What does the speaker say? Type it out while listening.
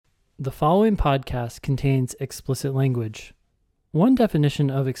The following podcast contains explicit language. One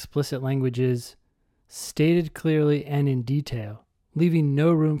definition of explicit language is stated clearly and in detail, leaving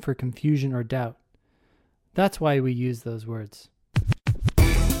no room for confusion or doubt. That's why we use those words.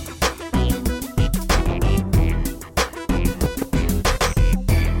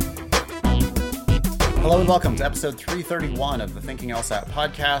 Hello and welcome to episode 331 of the Thinking LSAT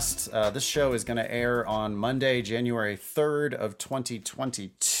podcast. This show is going to air on Monday, January 3rd of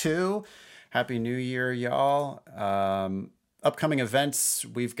 2022. Happy New Year, y'all. Upcoming events,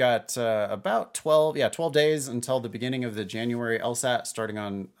 we've got about 12 days until the beginning of the January LSAT, starting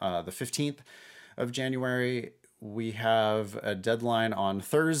on the 15th of January. We have a deadline on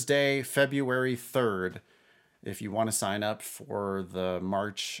Thursday, February 3rd, if you want to sign up for the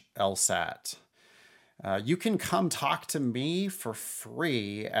March LSAT. You can come talk to me for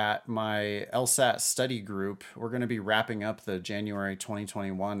free at my LSAT study group. We're going to be wrapping up the January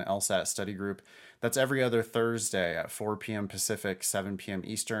 2021 LSAT study group. That's every other Thursday at 4 p.m. Pacific, 7 p.m.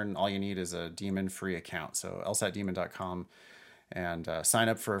 Eastern. All you need is a Demon free account. So lsatdemon.com and sign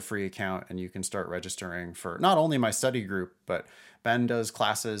up for a free account, and you can start registering for not only my study group, but Ben does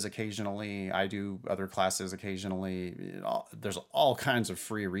classes occasionally. I do other classes occasionally. There's all kinds of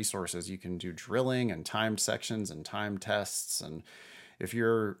free resources. You can do drilling and timed sections and timed tests. And if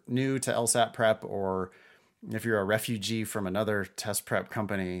you're new to LSAT prep, or if you're a refugee from another test prep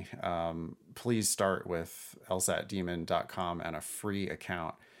company, please start with lsatdemon.com and a free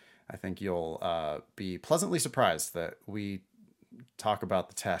account. I think you'll be pleasantly surprised that we think about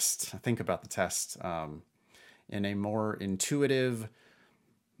the test in a more intuitive,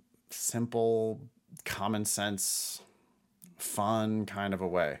 simple, common sense, fun kind of a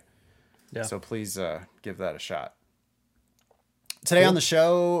way. Yeah. So please give that a shot. Today on the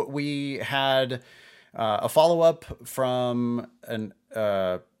show, we had a follow-up from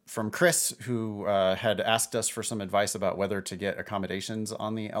Chris, who had asked us for some advice about whether to get accommodations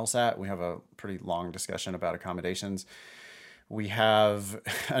on the LSAT. We have a pretty long discussion about accommodations. We have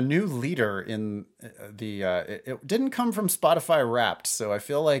a new leader in the, it didn't come from Spotify Wrapped, so I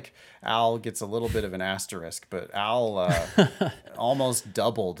feel like Al gets a little bit of an asterisk, but Al almost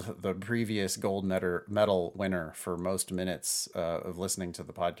doubled the previous gold medal winner for most minutes of listening to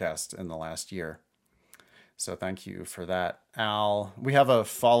the podcast in the last year. So thank you for that, Al. We have a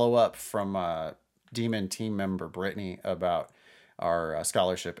follow-up from Demon team member Brittany about our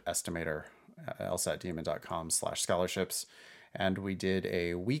scholarship estimator, lsatdemon.com/scholarships. And we did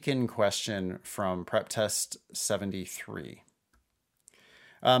a weekend question from Prep Test 73.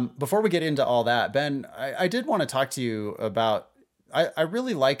 Before we get into all that, Ben, I did want to talk to you about, I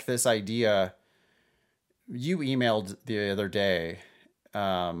really like this idea you emailed the other day.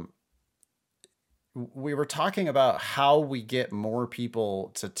 We were talking about how we get more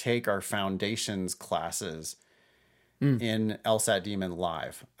people to take our foundations classes in LSAT Demon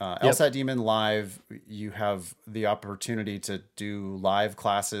Live. LSAT Demon Live, you have the opportunity to do live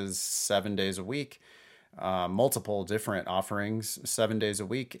classes 7 days a week, multiple different offerings 7 days a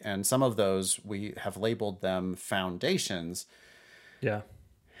week. And some of those, we have labeled them foundations. Yeah.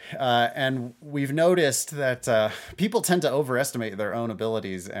 And we've noticed that people tend to overestimate their own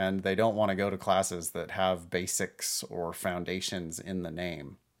abilities, and they don't want to go to classes that have basics or foundations in the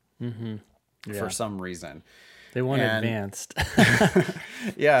name for some reason. They want advanced.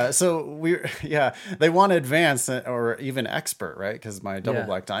 Yeah. So they want advanced or even expert, right? Because my double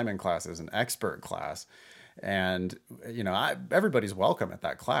black diamond class is an expert class. And, everybody's welcome at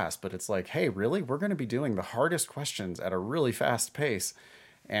that class, but it's like, hey, really? We're going to be doing the hardest questions at a really fast pace.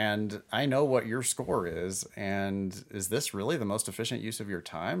 And I know what your score is. And is this really the most efficient use of your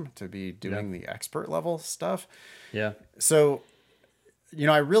time to be doing the expert level stuff? Yeah. So,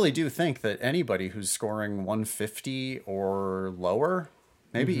 I really do think that anybody who's scoring 150 or lower,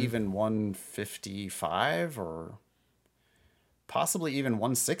 maybe even 155 or possibly even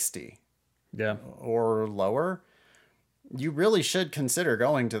 160 or lower, you really should consider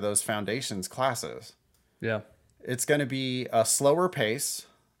going to those foundations classes. Yeah. It's going to be a slower pace.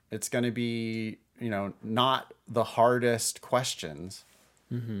 It's going to be, not the hardest questions.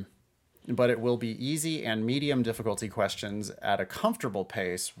 But it will be easy and medium difficulty questions at a comfortable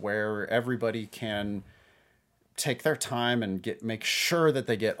pace where everybody can take their time and make sure that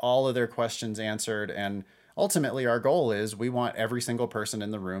they get all of their questions answered. And ultimately, our goal is we want every single person in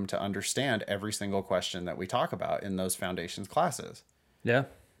the room to understand every single question that we talk about in those foundations classes. Yeah.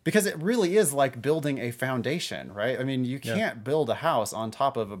 Because it really is like building a foundation, right? I mean, you can't build a house on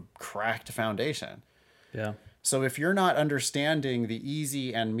top of a cracked foundation. Yeah. So if you're not understanding the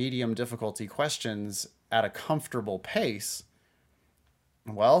easy and medium difficulty questions at a comfortable pace,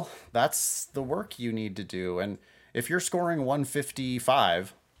 Well, that's the work you need to do. And if you're scoring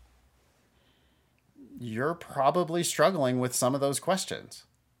 155, you're probably struggling with some of those questions.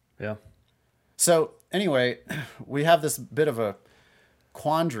 Yeah. So, anyway, we have this bit of a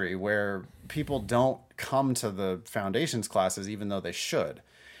quandary where people don't come to the foundations classes even though they should.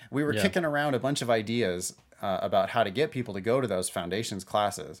 We were Yeah. kicking around a bunch of ideas about how to get people to go to those foundations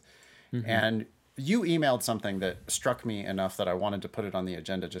classes. And you emailed something that struck me enough that I wanted to put it on the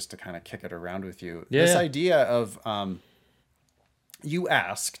agenda just to kind of kick it around with you. Yeah, This yeah. idea of you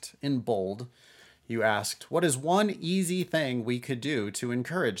asked in bold, you asked, what is one easy thing we could do to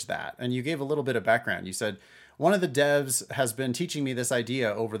encourage that? And you gave a little bit of background. You said, one of the devs has been teaching me this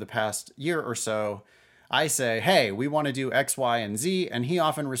idea over the past year or so. I say, hey, we want to do X, Y, and Z. And he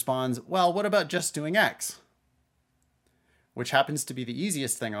often responds, well, what about just doing X? Which happens to be the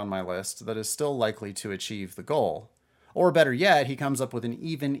easiest thing on my list that is still likely to achieve the goal. Or better yet, he comes up with an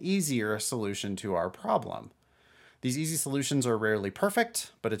even easier solution to our problem. These easy solutions are rarely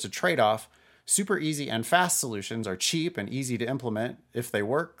perfect, but it's a trade-off. Super easy and fast solutions are cheap and easy to implement. If they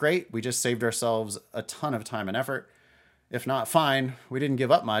work, great. We just saved ourselves a ton of time and effort. If not, fine. We didn't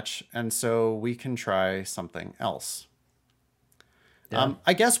give up much, and so we can try something else. Yeah.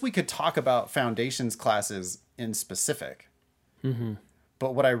 I guess we could talk about foundations classes in specific.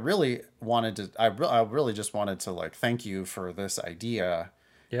 But what I really wanted to, I really just wanted to like thank you for this idea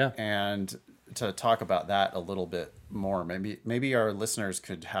Yeah. and to talk about that a little bit more. Maybe our listeners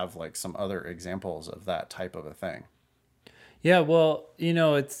could have like some other examples of that type of a thing. Yeah, well,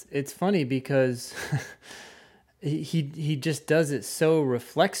 it's funny because he just does it so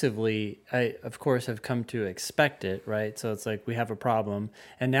reflexively. I, of course, have come to expect it, right? So it's like we have a problem.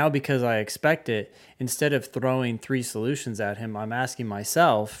 And now because I expect it, instead of throwing 3 solutions at him, I'm asking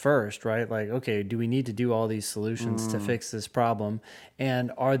myself first, right? Like, okay, do we need to do all these solutions to fix this problem?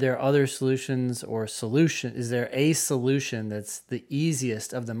 And are there other solutions or solution? Is there a solution that's the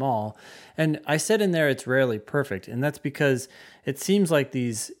easiest of them all? And I said in there, it's rarely perfect. And that's because it seems like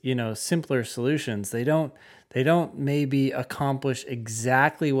these, simpler solutions, they don't maybe accomplish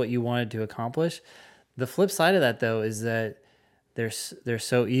exactly what you wanted to accomplish. The flip side of that, though, is that they're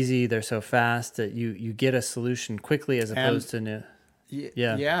so easy, they're so fast that you get a solution quickly as opposed to new.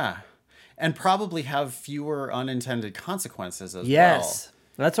 Yeah. Yeah. And probably have fewer unintended consequences as Yes.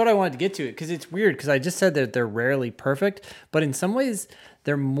 That's what I wanted to get to, because it's weird because I just said that they're rarely perfect, but in some ways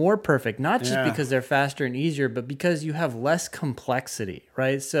they're more perfect, not just Yeah. because they're faster and easier, but because you have less complexity,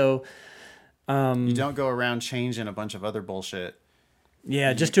 right? So well. You don't go around changing a bunch of other bullshit.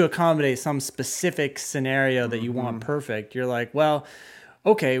 yeah, just to accommodate some specific scenario that you want perfect. You're like, well,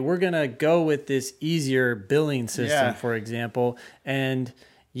 okay, we're going to go with this easier billing system, Yeah. for example. And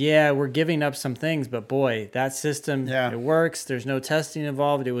yeah, we're giving up some things, but boy, that system, Yeah. it works. There's no testing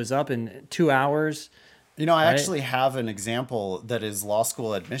involved. It was up in 2 hours. You know, I Right. actually have an example that is law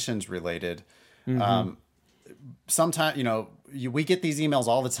school admissions related. Sometimes, we get these emails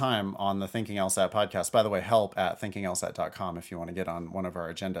all the time on the Thinking LSAT podcast. By the way, help at thinkinglsat.com if you want to get on one of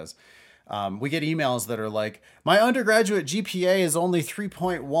our agendas. We get emails that are like, my undergraduate GPA is only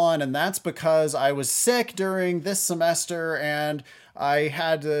 3.1, and that's because I was sick during this semester and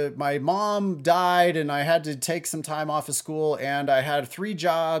my mom died and I had to take some time off of school and I had 3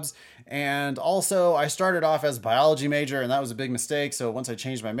 jobs. And also I started off as a biology major and that was a big mistake. So once I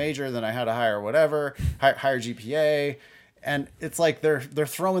changed my major, then I had a higher GPA. And it's like they're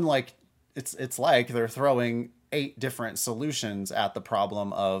throwing like, it's like they're throwing 8 different solutions at the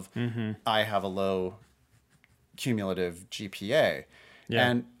problem of I have a low cumulative GPA. Yeah.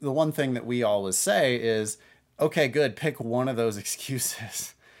 And the one thing that we always say is, okay, good, pick one of those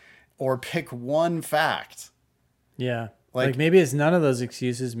excuses or pick one fact. Yeah. Like- Like maybe it's none of those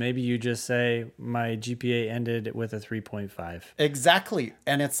excuses. Maybe you just say my GPA ended with a 3.5. Exactly.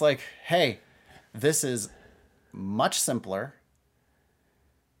 And it's like, hey, this is much simpler.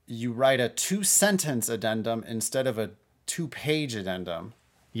 You write a 2-sentence addendum instead of a 2-page addendum.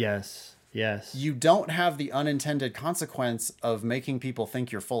 Yes. Yes. You don't have the unintended consequence of making people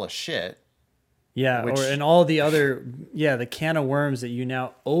think you're full of shit. Yeah, Which- and all the other, the can of worms that you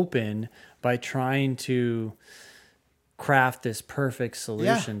now open by trying to craft this perfect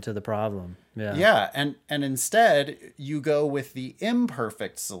solution to the problem. Yeah. Yeah, and instead you go with the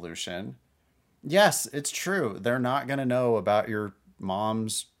imperfect solution. Yes, it's true. They're not going to know about your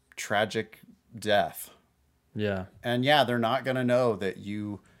mom's tragic death. Yeah. And yeah, they're not going to know that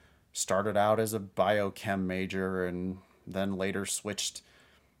you started out as a biochem major and then later switched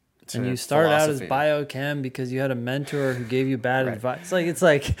And you start out as philosophy. biochem because you had a mentor who gave you bad Right. advice.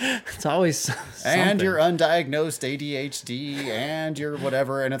 It's always something. And you're undiagnosed ADHD and you're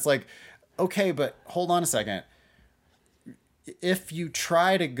whatever. And it's like, okay, but hold on a second. If you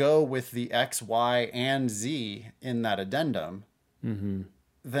try to go with the X, Y, and Z in that addendum,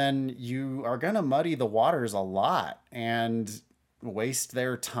 then you are going to muddy the waters a lot and waste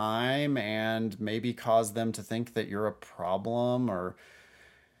their time and maybe cause them to think that you're a problem or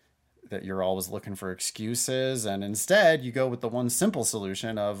that you're always looking for excuses. And instead, you go with the one simple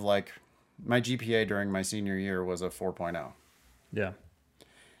solution of like, my GPA during my senior year was a 4.0. Yeah.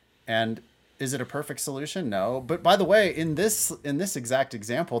 And is it a perfect solution? No. But by the way, in this exact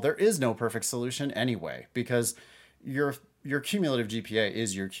example, there is no perfect solution anyway, because your cumulative GPA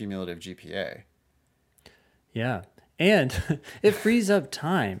is your cumulative GPA. Yeah. And it frees up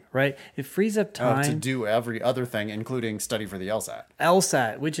time, right? It frees up time to do every other thing, including study for the LSAT.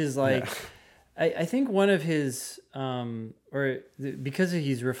 LSAT, which is like, I think one of his, because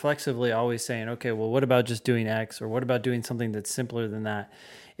he's reflexively always saying, okay, well, what about just doing X, or what about doing something that's simpler than that?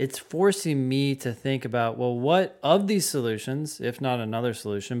 It's forcing me to think about, well, what of these solutions, if not another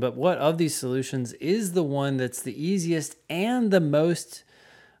solution, but what of these solutions is the one that's the easiest and the most,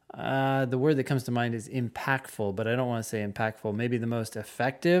 the word that comes to mind is impactful, but I don't want to say impactful, maybe the most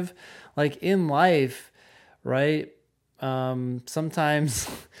effective. Like in life, right? Sometimes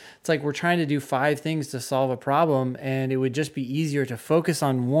it's like we're trying to do 5 things to solve a problem, and it would just be easier to focus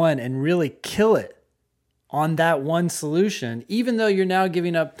on one and really kill it on that one solution, even though you're now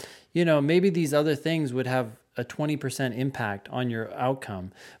giving up, maybe these other things would have a 20% impact on your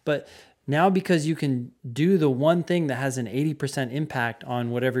outcome. But now, because you can do the one thing that has an 80% impact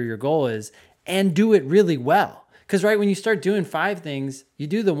on whatever your goal is and do it really well. Because, right, when you start doing 5 things, you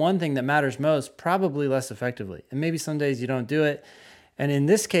do the one thing that matters most, probably less effectively. And maybe some days you don't do it. And in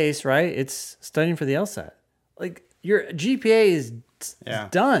this case, right, it's studying for the LSAT. Like, your GPA is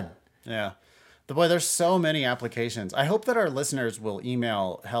done. Yeah. Boy, there's so many applications. I hope that our listeners will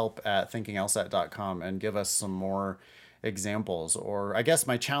email help@thinkinglsat.com and give us some more examples. Or I guess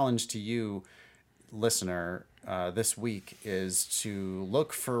my challenge to you, listener, this week is to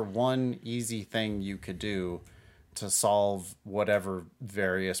look for one easy thing you could do to solve whatever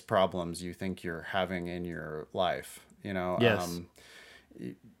various problems you think you're having in your life. Yes.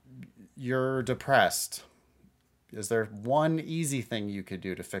 You're depressed. Is there one easy thing you could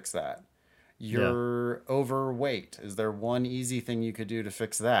do to fix that? You're overweight. Is there one easy thing you could do to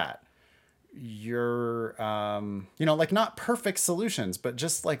fix that? You're, like not perfect solutions, but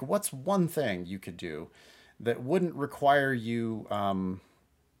just like what's one thing you could do that wouldn't require you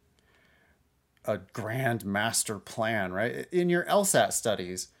a grand master plan, right? In your LSAT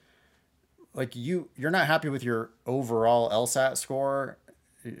studies, like you're not happy with your overall LSAT score,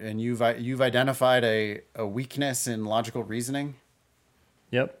 and you've identified a weakness in logical reasoning.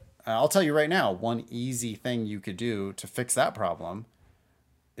 Yep. I'll tell you right now, one easy thing you could do to fix that problem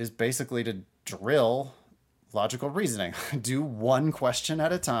is basically to drill logical reasoning. Do one question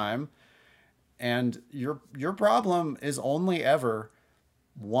at a time, and your problem is only ever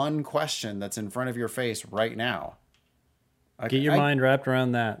one question that's in front of your face right now. Get your mind wrapped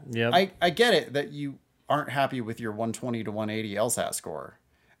around that. Yep. I get it that you aren't happy with your 120 to 180 LSAT score.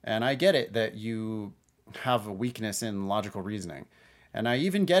 And I get it that you have a weakness in logical reasoning. And I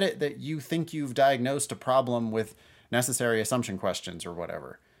even get it that you think you've diagnosed a problem with necessary assumption questions or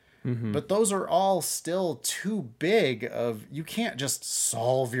whatever. Mm-hmm. But those are all still too big you can't just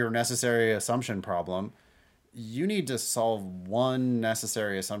solve your necessary assumption problem. You need to solve one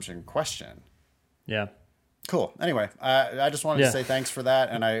necessary assumption question. Yeah. Cool. Anyway, I just wanted to say thanks for that.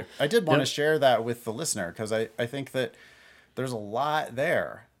 And I did want to share that with the listener, because I think that there's a lot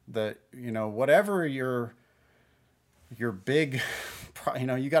there that, whatever your big,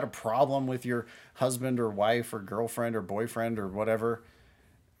 you got a problem with your husband or wife or girlfriend or boyfriend or whatever.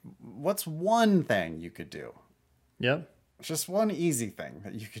 What's one thing you could do? Yep. Just one easy thing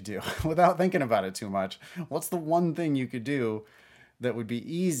that you could do without thinking about it too much. What's the one thing you could do that would be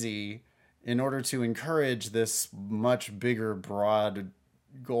easy in order to encourage this much bigger, broad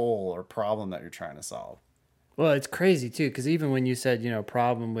goal or problem that you're trying to solve? Well, it's crazy too, because even when you said,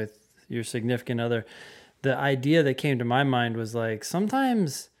 problem with your significant other, the idea that came to my mind was like,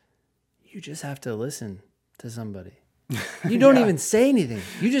 sometimes you just have to listen to somebody. You don't even say anything.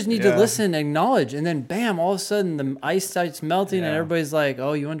 You just need to listen, acknowledge, and then bam, all of a sudden the ice starts melting and everybody's like,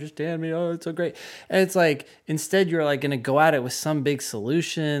 oh, you understand me? Oh, it's so great. And it's like, instead you're like going to go at it with some big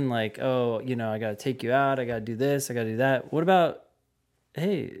solution, like, oh, I got to take you out. I got to do this. I got to do that. What about,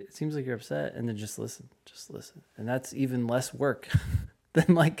 hey, it seems like you're upset. And then just listen. And that's even less work.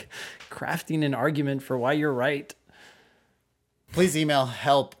 than like crafting an argument for why you're right. Please email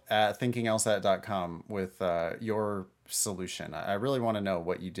help@thinkinglsat.com with your solution. I really want to know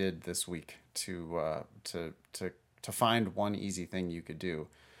what you did this week to find one easy thing you could do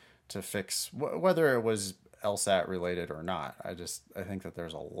to fix whether it was LSAT related or not. I think that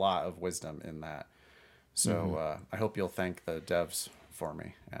there's a lot of wisdom in that. So I hope you'll thank the devs for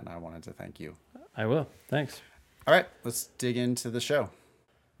me, and I wanted to thank you. I will. Thanks. All right, let's dig into the show.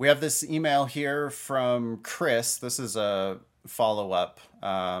 We have this email here from Chris. This is a follow-up.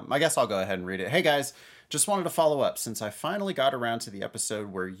 I guess I'll go ahead and read it. Hey guys, just wanted to follow up since I finally got around to the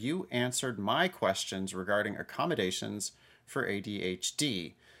episode where you answered my questions regarding accommodations for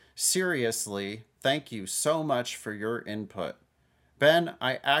ADHD. Seriously, thank you so much for your input. Ben,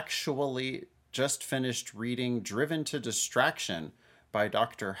 I actually just finished reading Driven to Distraction by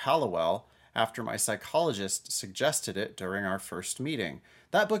Dr. Hallowell after my psychologist suggested it during our first meeting.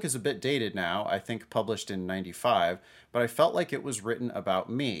 That book is a bit dated now, I think published in '95, but I felt like it was written about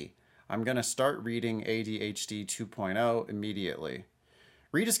me. I'm going to start reading ADHD 2.0 immediately.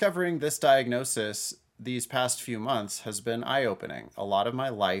 Rediscovering this diagnosis these past few months has been eye-opening. A lot of my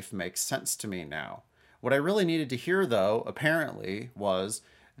life makes sense to me now. What I really needed to hear, though, apparently, was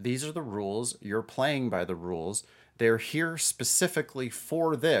these are the rules, you're playing by the rules, they're here specifically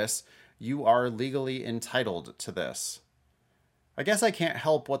for this, you are legally entitled to this. I guess I can't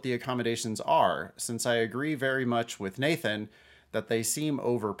help what the accommodations are, since I agree very much with Nathan that they seem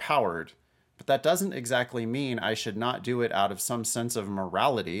overpowered, but that doesn't exactly mean I should not do it out of some sense of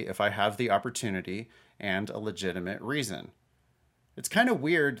morality if I have the opportunity and a legitimate reason. It's kind of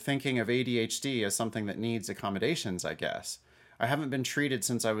weird thinking of ADHD as something that needs accommodations, I guess. I haven't been treated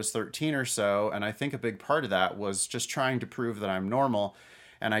since I was 13 or so, and I think a big part of that was just trying to prove that I'm normal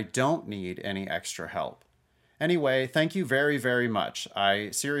and I don't need any extra help. Anyway, thank you very, very much. I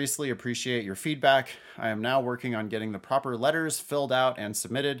seriously appreciate your feedback. I am now working on getting the proper letters filled out and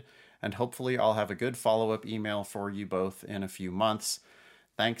submitted, and hopefully I'll have a good follow-up email for you both in a few months.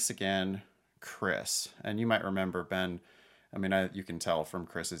 Thanks again, Chris. And you might remember, Ben, I mean, you can tell from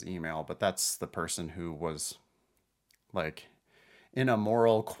Chris's email, but that's the person who was like in a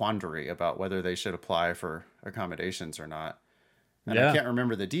moral quandary about whether they should apply for accommodations or not. And I can't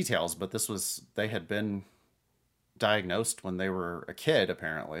remember the details, but they had been diagnosed when they were a kid,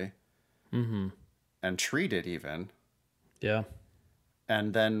 apparently, and treated even. Yeah.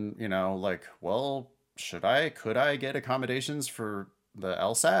 And then, like, well, could I get accommodations for the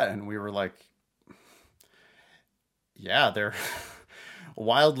LSAT? And we were like, yeah, they're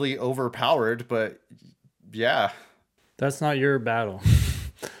wildly overpowered, but yeah. That's not your battle.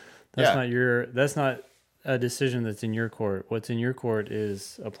 That's not a decision that's in your court. What's in your court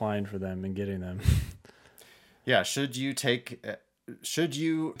is applying for them and getting them. Yeah. Should you take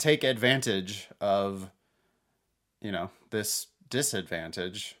advantage of, this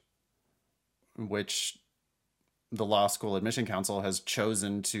disadvantage, which the Law School Admission Council has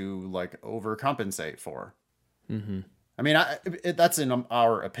chosen to like overcompensate for? Mm-hmm. I mean, that's in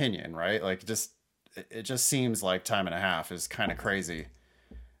our opinion, right? Like it just seems like time and a half is kind of crazy.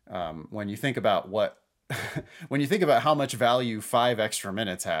 When you think about when you think about how much value 5 extra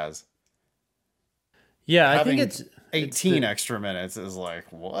minutes has. Yeah, I think it's 18 extra minutes is like,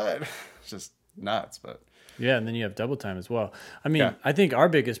 what? It's just nuts, but. Yeah, and then you have double time as well. I mean, I think our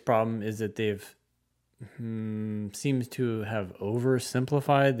biggest problem is that they've seems to have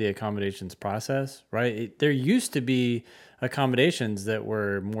oversimplified the accommodations process, right? There used to be accommodations that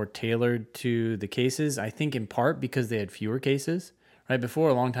were more tailored to the cases, I think in part because they had fewer cases, right? Before,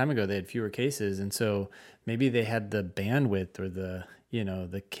 a long time ago, they had fewer cases. And so maybe they had the bandwidth or the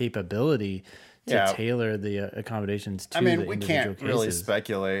capability to tailor the accommodations to the individual cases. I mean, we can't really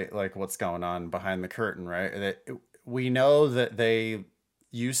speculate like what's going on behind the curtain, right? We know that they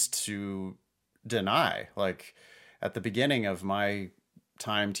used to deny. Like at the beginning of my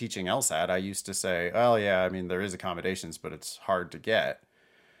time teaching LSAT, I used to say, oh yeah, I mean, there is accommodations, but it's hard to get.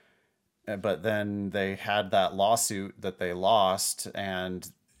 But then they had that lawsuit that they lost, and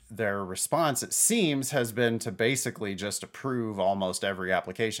their response, it seems, has been to basically just approve almost every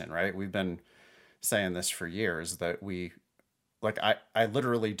application, right? We've been saying this for years that I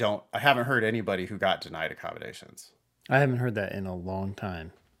literally I haven't heard anybody who got denied accommodations. I haven't heard that in a long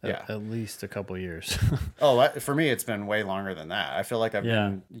time. At least a couple years. For me, it's been way longer than that. I feel like I've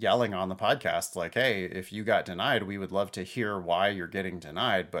been yelling on the podcast, like, hey, if you got denied, we would love to hear why you're getting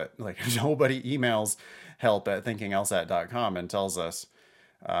denied. But like nobody emails help@thinkinglsat.com and tells us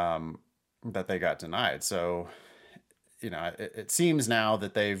that they got denied. So, it seems now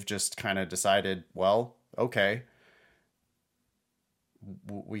that they've just kind of decided, well, okay,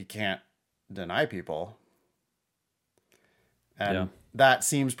 we can't deny people. And Yeah. that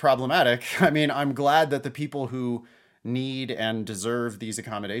seems problematic. I mean, I'm glad that the people who need and deserve these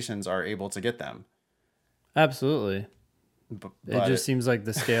accommodations are able to get them. Absolutely. But It just seems like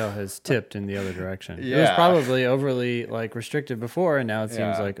the scale has tipped in the other direction. It was Yeah. probably overly like restrictive before, and now it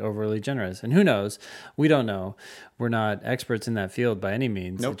seems Yeah. like overly generous. And who knows? We don't know. We're not experts in that field by any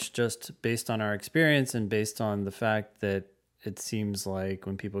means. Nope. It's just based on our experience and based on the fact that it seems like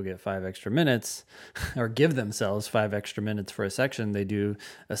when people get 5 extra minutes or give themselves 5 extra minutes for a section, they do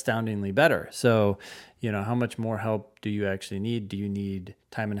astoundingly better. So, you know, how much more help do you actually need? Do you need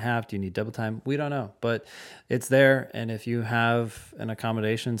time and a half? Do you need double time? We don't know, but it's there. And if you have an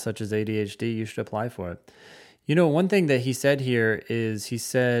accommodation such as ADHD, you should apply for it. You know, one thing that he said here is he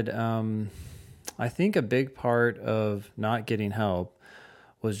said, I think a big part of not getting help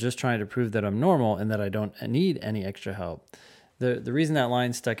was just trying to prove that I'm normal and that I don't need any extra help. The reason that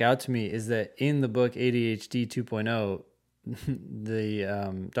line stuck out to me is that in the book ADHD 2.0,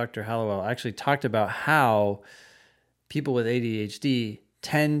 the Dr. Hallowell actually talked about how people with ADHD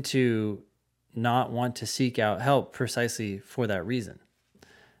tend to not want to seek out help precisely for that reason.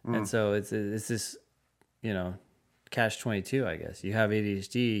 And so it's this, you know, catch-22, I guess. You have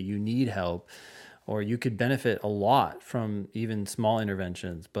ADHD, you need help, or you could benefit a lot from even small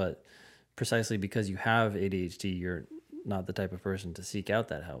interventions, but precisely because you have ADHD, you're not the type of person to seek out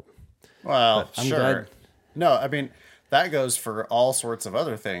that help. Well, But I'm sure. glad- No, I mean, that goes for all sorts of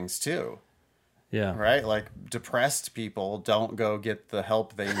other things too, Yeah. right? Like depressed people don't go get the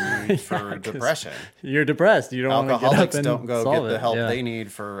help they need for 'cause depression. You're depressed. You don't want to get up Alcoholics and don't go solve get the it. help Yeah. they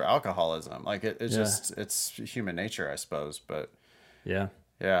need for alcoholism. Like it's Yeah. just, it's human nature, I suppose. But Yeah.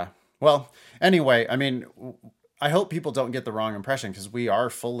 yeah. Well, anyway, I mean, I hope people don't get the wrong impression because we are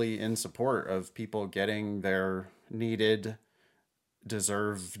fully in support of people getting their needed,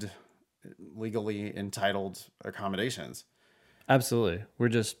 deserved, legally entitled accommodations. Absolutely. We're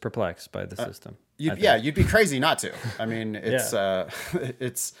just perplexed by the system. I think. You'd be crazy not to. I mean, it's I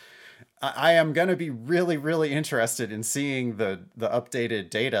am going to be really, really interested in seeing the updated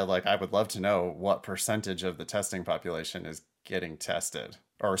data. Like, I would love to know what percentage of the testing population is getting tested,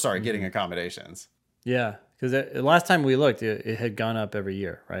 or sorry, getting accommodations. Yeah. Because last time we looked, it had gone up every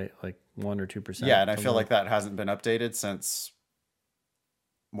year, right? Like 1 or 2%. Yeah, and I feel like that hasn't been updated since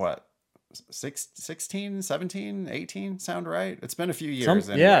what? 16, 17, 18 sound right? It's been a few years.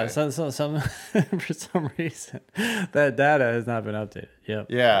 Yeah, anyway. some for some reason that data has not been updated. Yep.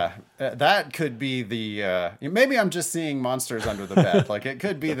 Yeah, that could be the. Maybe I'm just seeing monsters under the bed. Like it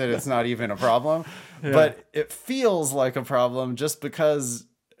could be that it's not even a problem, but it feels like a problem just because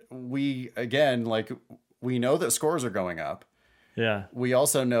we know that scores are going up. Yeah. We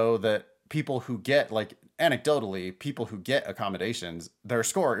also know that people who get, like, anecdotally, people who get accommodations, their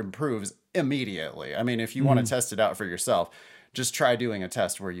score improves immediately. I mean, if you want to test it out for yourself, just try doing a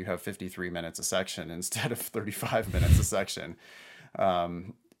test where you have 53 minutes a section instead of 35 minutes a section.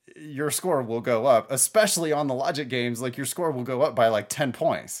 Your score will go up, especially on the logic games. Like, your score will go up by like 10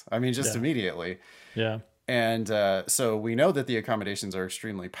 points. I mean, just immediately. Yeah. And so we know that the accommodations are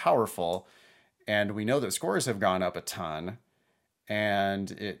extremely powerful, and we know that scores have gone up a ton.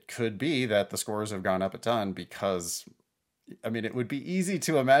 And it could be that the scores have gone up a ton because, I mean, it would be easy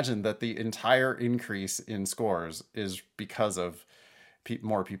to imagine that the entire increase in scores is because of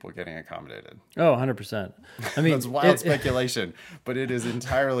more people getting accommodated. Oh, 100%. I mean, That's wild speculation, but it is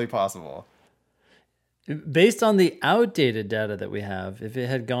entirely possible. Based on the outdated data that we have, if it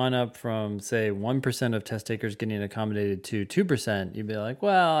had gone up from, say, 1% of test takers getting accommodated to 2%, you'd be like,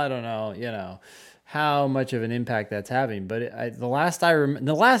 well, I don't know, how much of an impact that's having. But the last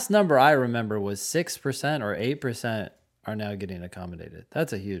number I remember was 6% or 8% are now getting accommodated.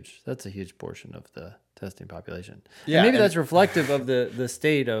 That's a huge portion of the testing population. Yeah, And maybe and that's reflective of the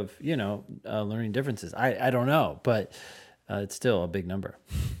state of, learning differences. I don't know, but it's still a big number.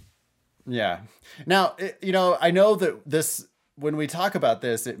 Yeah. Now, I know that when we talk about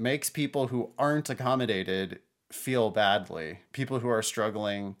this, it makes people who aren't accommodated feel badly. People who are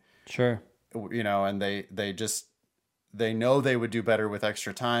struggling, Sure. And they know they would do better with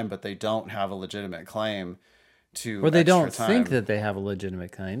extra time, but they don't have a legitimate claim to. Or they extra don't time. think that they have a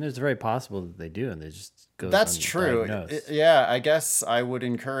legitimate claim. It's very possible that they do, and they just go. That's true. undiagnosed. Yeah, I guess I would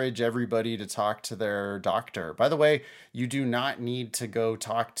encourage everybody to talk to their doctor. By the way, you do not need to go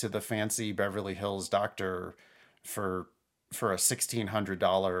talk to the fancy Beverly Hills doctor for a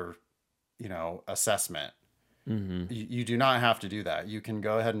 $1,600, assessment. Mm-hmm. You do not have to do that. You can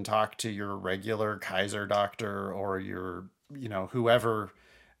go ahead and talk to your regular Kaiser doctor or your, whoever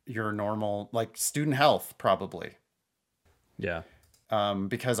your normal, like student health, probably. Yeah.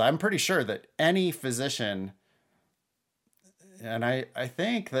 because I'm pretty sure that any physician, and I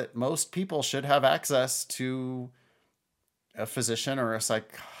think that most people should have access to a physician or a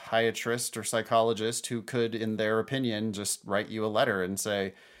psychiatrist or psychologist who could, in their opinion, just write you a letter and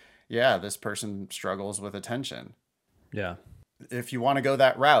say, yeah, this person struggles with attention. Yeah. If you want to go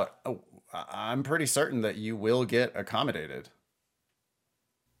that route, I'm pretty certain that you will get accommodated.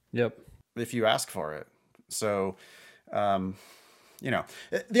 Yep. If you ask for it. So, the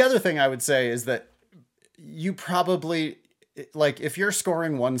other thing I would say is that you probably, like, if you're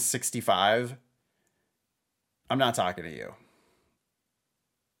scoring 165, I'm not talking to you.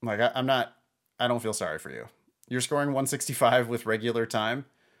 Like, I don't feel sorry for you. You're scoring 165 with regular time.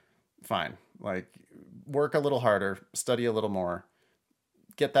 Fine. Like, work a little harder, study a little more,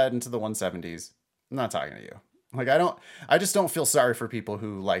 get that into the 170s. I'm not talking to you. Like, I just don't feel sorry for people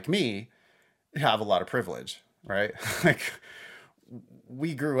who, like me, have a lot of privilege, right? Like,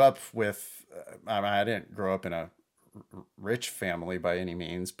 we grew up with, I didn't grow up in a rich family by any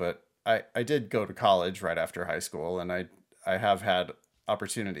means, but I did go to college right after high school, and I have had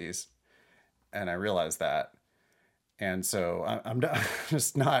opportunities, and I realized that. And so I'm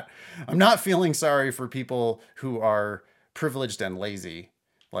not feeling sorry for people who are privileged and lazy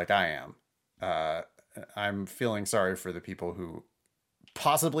like I am. I'm feeling sorry for the people who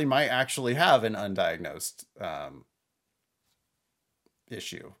possibly might actually have an undiagnosed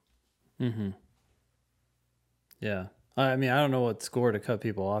issue. Mm-hmm. Yeah. I mean, I don't know what score to cut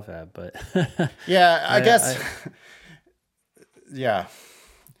people off at, but yeah, I guess. Yeah.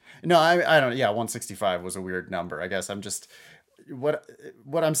 No, I don't. Yeah, 165 was a weird number. I guess I'm just what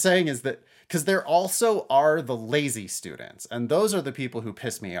I'm saying is that because there also are the lazy students, and those are the people who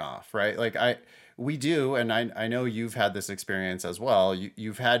piss me off, right? Like we do, and I know you've had this experience as well.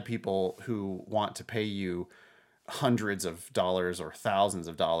 You've had people who want to pay you hundreds of dollars or thousands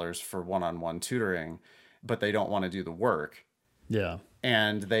of dollars for one-on-one tutoring, but they don't want to do the work. Yeah.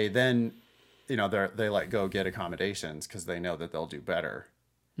 And they then, they let go get accommodations because they know that they'll do better.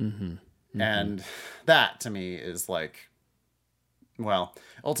 Mm-hmm. Mm-hmm. And that to me is like, well,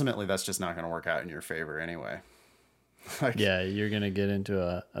 ultimately that's just not going to work out in your favor anyway. Like, yeah, you're going to get into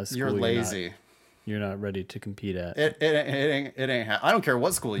a school you're lazy. You're not ready to compete at. It ain't. I don't care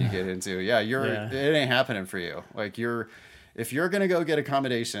what school you get into. Yeah, it ain't happening for you. Like if you're going to go get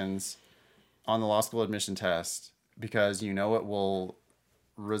accommodations on the law school admission test because you know it will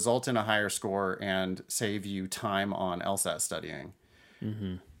result in a higher score and save you time on LSAT studying,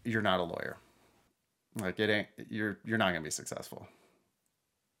 mm-hmm. You're not a lawyer. Like you're not going to be successful.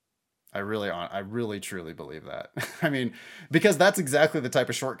 I really truly believe that. I mean, because that's exactly the type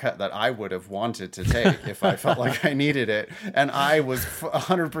of shortcut that I would have wanted to take if I felt like I needed it. And I was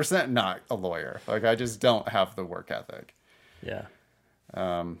 100% not a lawyer. Like, I just don't have the work ethic. Yeah.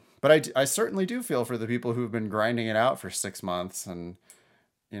 But I certainly do feel for the people who've been grinding it out for 6 months. And,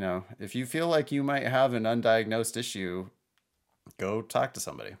 if you feel like you might have an undiagnosed issue, go talk to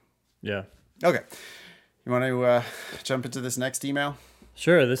somebody. Yeah. Okay. You want to jump into this next email?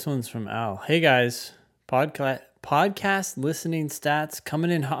 Sure. This one's from Al. Hey guys, podcast listening stats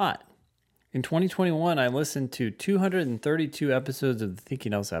coming in hot. In 2021, I listened to 232 episodes of the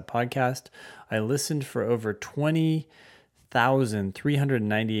Thinking LSAT podcast. I listened for over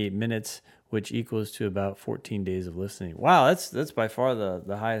 20,398 minutes, which equals to about 14 days of listening. Wow, that's by far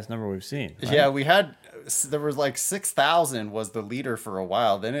the highest number we've seen. Right? Yeah, there was like 6,000 was the leader for a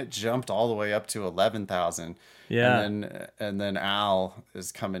while. Then it jumped all the way up to 11,000. Yeah. And then Al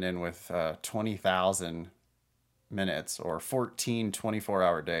is coming in with 20,000 minutes or 14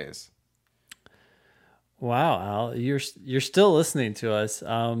 24-hour days. Wow, Al, you're still listening to us.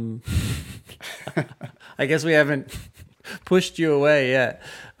 I guess we haven't pushed you away yet.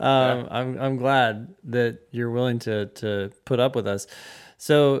 Yeah. I'm glad that you're willing to put up with us.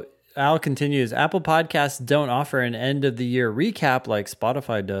 So Al continues, Apple Podcasts don't offer an end of the year recap like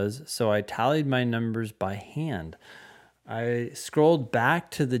Spotify does, so I tallied my numbers by hand. I scrolled back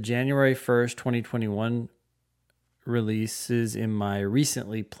to the January 1st, 2021 releases in my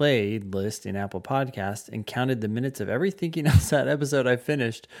recently played list in Apple Podcasts and counted the minutes of every Thinking LSAT episode I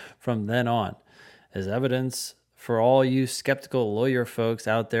finished from then on. As evidence for all you skeptical lawyer folks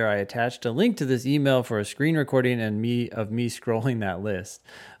out there, I attached a link to this email for a screen recording and me scrolling that list.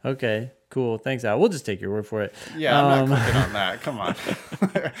 Okay, cool. Thanks, Al. We'll just take your word for it. Yeah, I'm not clicking on that. Come on.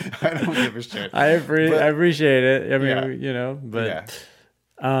 I don't give a shit. I appreciate it. I mean, yeah.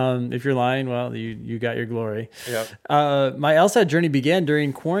 If you're lying, well, you got your glory. Yep. My LSAT journey began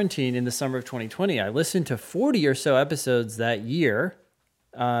during quarantine in the summer of 2020. I listened to 40 or so episodes that year.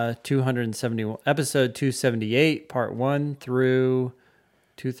 270 episode 278 part 1 through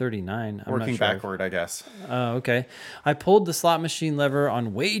 239. I'm Working not sure. backward, I guess. Oh, okay. I pulled the slot machine lever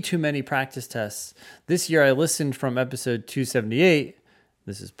on way too many practice tests. This year I listened from episode 278,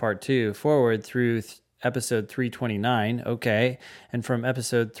 this is part 2, forward through episode 329, okay, and from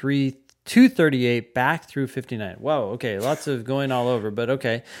episode 238 back through 59. Whoa, okay, lots of going all over, but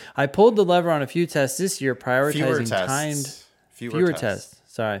okay. I pulled the lever on a few tests this year, prioritizing fewer tests.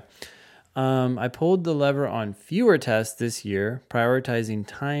 Sorry. I pulled the lever on fewer tests this year, prioritizing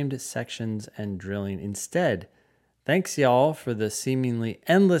timed sections and drilling instead. Thanks, y'all, for the seemingly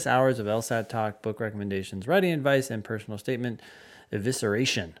endless hours of LSAT talk, book recommendations, writing advice, and personal statement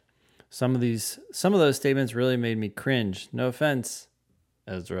evisceration. Some of those statements really made me cringe. No offense,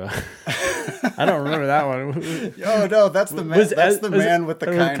 Ezra. I don't remember that one. Oh no, that's the man. That's the man with the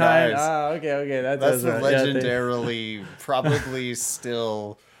kind eyes. Ah, okay. That's the Ezra. legendarily, probably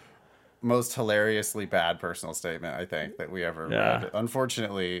still most hilariously bad personal statement I think that we ever read.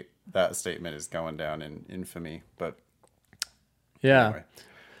 Unfortunately, that statement is going down in infamy. But anyway.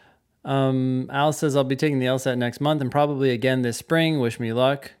 Al says I'll be taking the LSAT next month and probably again this spring. Wish me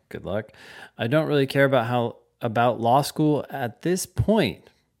luck. Good luck. I don't really care about law school at this point,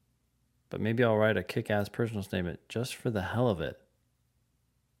 but maybe I'll write a kick-ass personal statement just for the hell of it.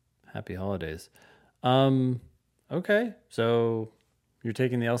 Happy holidays. Okay, so you're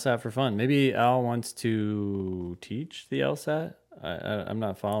taking the LSAT for fun. Maybe Al wants to teach the LSAT. I'm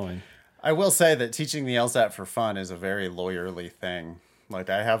not following. I will say that teaching the LSAT for fun is a very lawyerly thing. Like,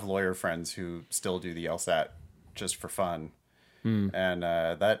 I have lawyer friends who still do the LSAT just for fun. And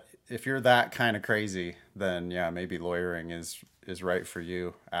that if you're that kind of crazy, then yeah, maybe lawyering is right for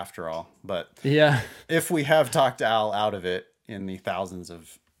you after all. But yeah, if we have talked Al out of it in the thousands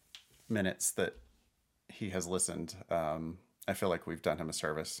of minutes that he has listened, I feel like we've done him a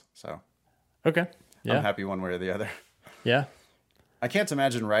service. So okay, yeah, I'm happy one way or the other. Yeah, I can't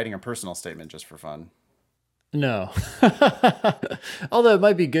imagine writing a personal statement just for fun. No. Although it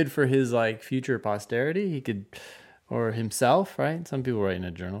might be good for his like future posterity. He could, or himself, right? Some people write in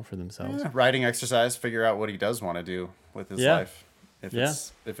a journal for themselves. Writing exercise, figure out what he does want to do with his life.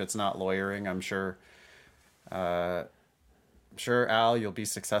 If it's not lawyering, I'm sure Al, you'll be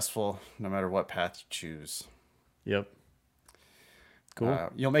successful no matter what path you choose. Yep.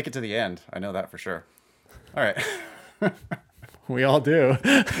 Cool. You'll make it to the end. I know that for sure. All right. We all do.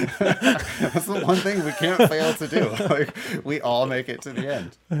 That's the one thing we can't fail to do. Like, we all make it to the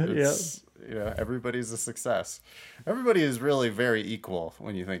end. It's, everybody's a success. Everybody is really very equal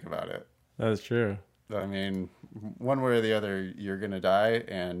when you think about it. That's true. I mean, one way or the other, you're going to die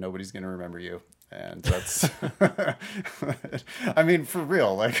and nobody's going to remember you. And that's, I mean, for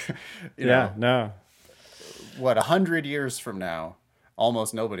real, like, you know, what, 100 years from now,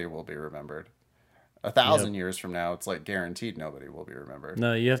 almost nobody will be remembered. 1,000 years from now, it's like guaranteed nobody will be remembered.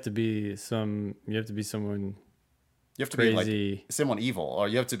 No, you have to be someone. You have to crazy. Be like someone evil, or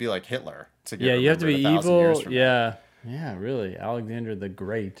you have to be like Hitler to get. Yeah, you have to be evil. Yeah, really. Alexander the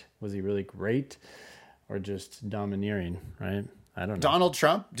Great, was he really great, or just domineering? Right? I don't know. Donald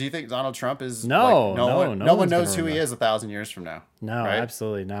Trump? Do you think Donald Trump is? No, no one knows who he is 1,000 years from now. No, right?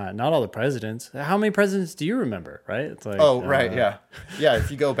 Absolutely not. Not all the presidents. How many presidents do you remember? Right? It's like, yeah.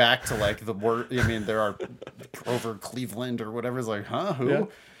 If you go back to like the word, I mean, there are Grover Cleveland or whatever. It's like, huh? Who? Yeah.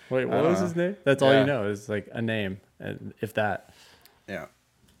 Wait, what was his name? That's all you know is like a name, if that. Yeah.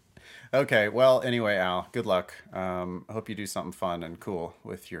 Okay. Well, anyway, Al, good luck. I hope you do something fun and cool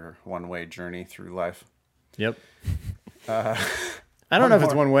with your one-way journey through life. Yep. I don't know if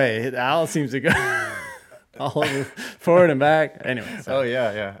it's one way. Al seems to go all over, forward and back. Anyway. So. Oh,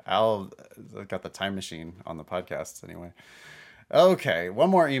 yeah. Al got the time machine on the podcasts anyway. Okay,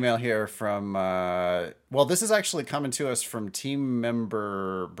 one more email here from, this is actually coming to us from team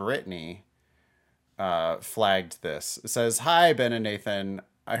member Brittany. Flagged this. It says, "Hi, Ben and Nathan.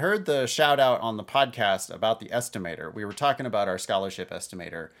 I heard the shout out on the podcast about the estimator. We were talking about our scholarship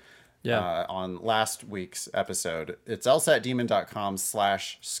estimator. On last week's episode. It's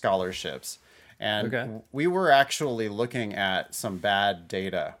lsatdemon.com/scholarships. And we were actually looking at some bad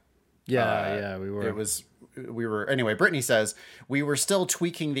data. We were. Anyway, Brittany says, we were still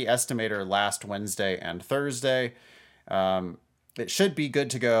tweaking the estimator last Wednesday and Thursday. It should be good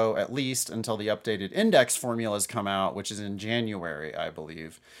to go at least until the updated index formulas come out, which is in January, I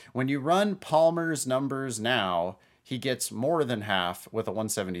believe. When you run Palmer's numbers now, he gets more than half with a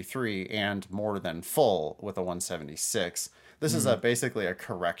 173 and more than full with a 176. This is basically a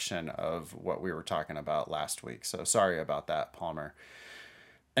correction of what we were talking about last week. So sorry about that, Palmer.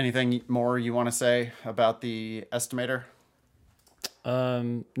 Anything more you want to say about the estimator?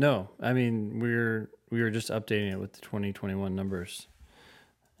 No. I mean, we were just updating it with the 2021 numbers.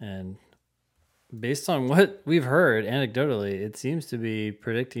 And based on what we've heard anecdotally, it seems to be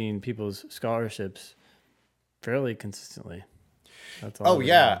predicting people's scholarships fairly consistently. That's all. Oh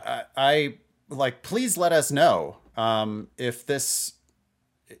yeah, I like. Please let us know if that's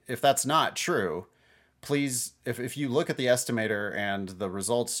not true. Please, if you look at the estimator and the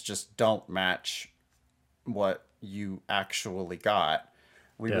results just don't match what you actually got,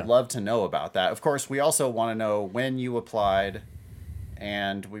 we would love to know about that. Of course, we also want to know when you applied,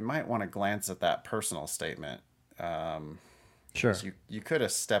 and we might want to glance at that personal statement. Sure. You could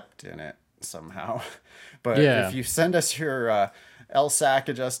have stepped in it somehow, but if you send us your LSAC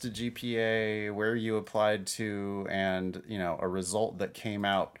adjusted GPA, where you applied to, and a result that came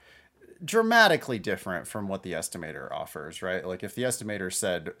out dramatically different from what the estimator offers, right? Like if the estimator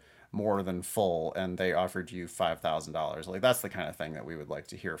said more than full and they offered you $5,000, like that's the kind of thing that we would like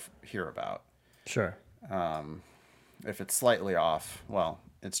to hear about. Sure. If it's slightly off, well,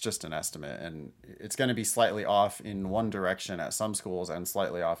 it's just an estimate, and it's going to be slightly off in one direction at some schools and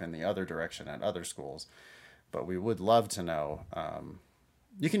slightly off in the other direction at other schools. But we would love to know.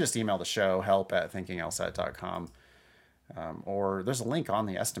 You can just email the show, help@thinkinglsat.com. Or there's a link on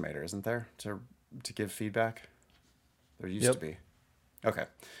the estimator, isn't there, to give feedback? There used to be. Okay.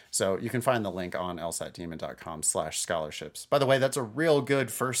 So you can find the link on lsatdemon.com/scholarships. By the way, that's a real good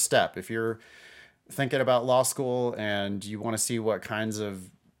first step. If you're thinking about law school and you want to see what kinds of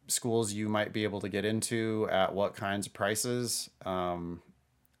schools you might be able to get into at what kinds of prices,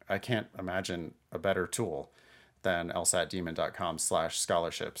 I can't imagine a better tool than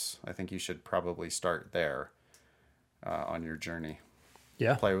lsatdemon.com/scholarships. I think you should probably start there on your journey.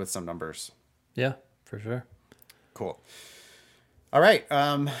 Yeah. Play with some numbers. Yeah, for sure. Cool. All right.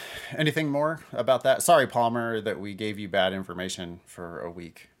 Anything more about that? Sorry, Palmer, that we gave you bad information for a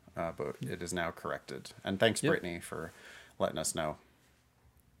week, but it is now corrected. And thanks, Brittany, for letting us know.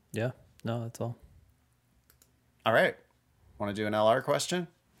 Yeah. No, that's all. All right. Want to do an LR question?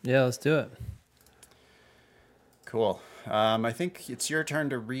 Yeah, let's do it. Cool. I think it's your turn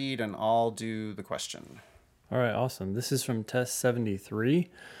to read, and I'll do the question. All right, awesome. This is from test 73,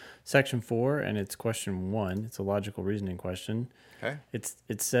 section 4, and it's question 1. It's a logical reasoning question. Okay.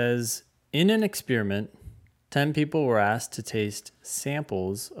 It says, in an experiment, 10 people were asked to taste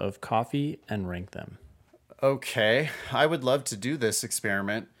samples of coffee and rank them. Okay. I would love to do this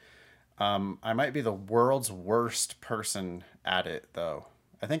experiment. I might be the world's worst person at it, though.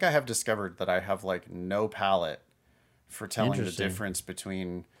 I think I have discovered that I have no palate for telling the difference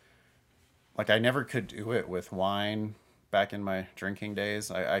between, I never could do it with wine back in my drinking days.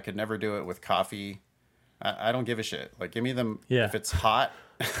 I could never do it with coffee. I don't give a shit. Give me them if it's hot.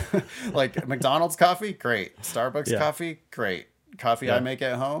 McDonald's coffee, great. Starbucks coffee, great. Coffee I make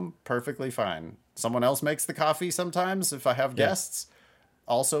at home, perfectly fine. Someone else makes the coffee sometimes if I have guests,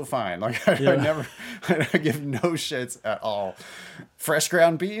 also fine. I give no shits at all. Fresh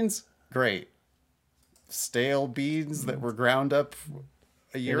ground beans, great. Stale beans that were ground up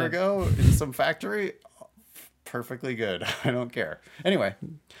a year ago in some factory, perfectly good. I don't care. Anyway,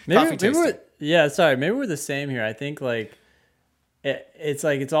 coffee tasting. Maybe we're the same here. I think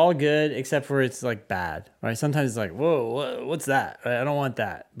it's all good except for it's bad, right? Sometimes it's whoa, what's that? Right? I don't want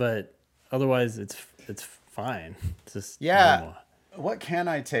that, but otherwise it's fine. It's just normal. What can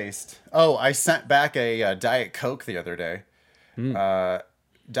I taste? Oh, I sent back a Diet Coke the other day.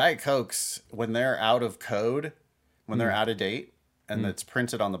 Diet Cokes, when they're out of code, when they're out of date, and it's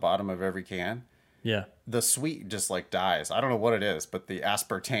printed on the bottom of every can, the sweet just dies. I don't know what it is, but the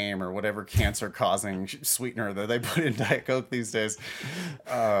aspartame or whatever cancer-causing sweetener that they put in Diet Coke these days,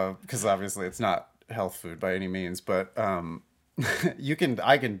 because obviously it's not health food by any means, but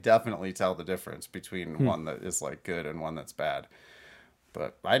I can definitely tell the difference between one that is good and one that's bad.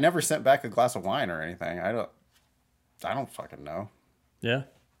 But I never sent back a glass of wine or anything. I don't fucking know. Yeah.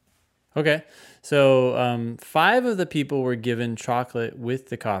 Okay. So 5 of the people were given chocolate with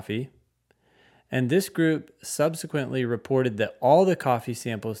the coffee. And this group subsequently reported that all the coffee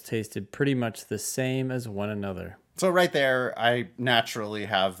samples tasted pretty much the same as one another. So right there, I naturally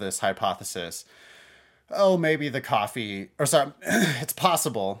have this hypothesis. Oh, maybe the coffee, it's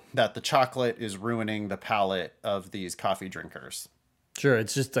possible that the chocolate is ruining the palate of these coffee drinkers. Sure,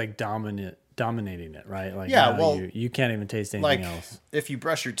 it's just dominating it, right? You can't even taste anything else. If you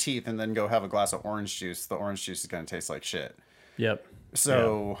brush your teeth and then go have a glass of orange juice, the orange juice is going to taste like shit. Yep.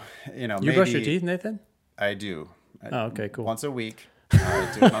 So, you brush your teeth, Nathan? I do. Oh, okay, cool. Once a week. I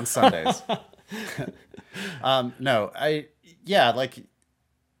do it on Sundays.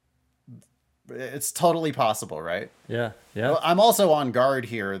 It's totally possible, right? Yeah. Well, I'm also on guard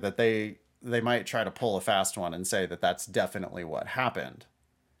here that they might try to pull a fast one and say that that's definitely what happened.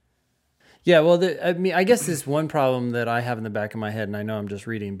 Yeah, well, I mean, I guess this one problem that I have in the back of my head, and I know I'm just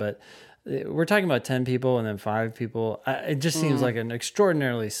reading, but we're talking about 10 people and then 5 people. It just seems like an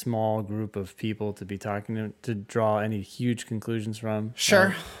extraordinarily small group of people to be talking to draw any huge conclusions from.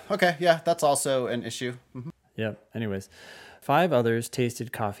 Sure. Okay. Yeah, that's also an issue. Yep. Anyways, 5 others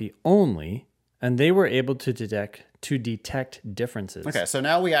tasted coffee only, and they were able to detect differences. Okay, so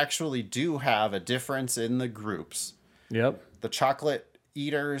now we actually do have a difference in the groups. Yep. The chocolate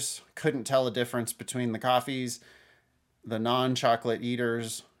eaters couldn't tell a difference between the coffees. The non-chocolate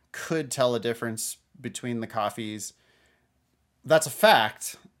eaters could tell a difference between the coffees. That's a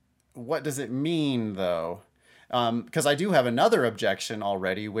fact. What does it mean, though? Because I do have another objection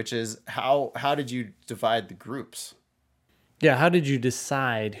already, which is how did you divide the groups? Yeah, how did you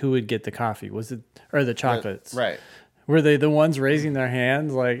decide who would get the coffee? Was it or the chocolates? Right. Were they the ones raising their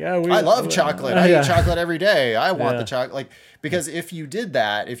hands like, "Oh, I love chocolate. I eat chocolate every day. I want Yeah. the chocolate." Like, because if you did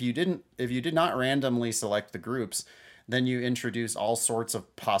that, if you did not randomly select the groups, then you introduce all sorts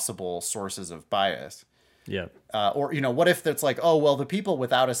of possible sources of bias. Yep. Or what if it's like, oh well, the people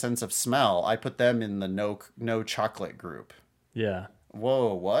without a sense of smell, I put them in the no chocolate group. Yeah.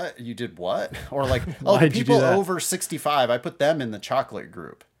 Whoa, what? You did what? Or like, oh, the Why'd you do people that? over 65, I put them in the chocolate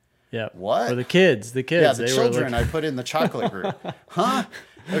group. Yep. What? For the kids. Yeah, the they children were like, I put in the chocolate group. Huh?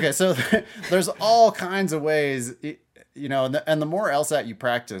 Okay, so there's all kinds of ways, and the more LSAT you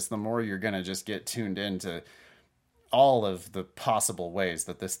practice, the more you're going to just get tuned into all of the possible ways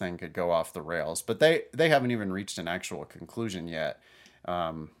that this thing could go off the rails. But they haven't even reached an actual conclusion yet.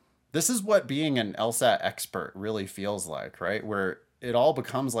 This is what being an LSAT expert really feels like, right? Where it all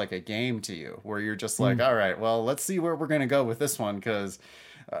becomes like a game to you, where you're just like, all right, well, let's see where we're going to go with this one, because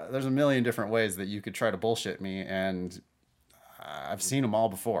there's a million different ways that you could try to bullshit me, and I've seen them all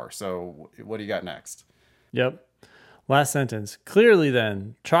before. So what do you got next? Yep. Last sentence. Clearly,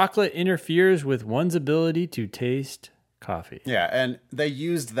 then, chocolate interferes with one's ability to taste coffee. Yeah, and they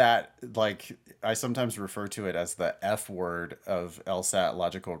used that, like, I sometimes refer to it as the F word of LSAT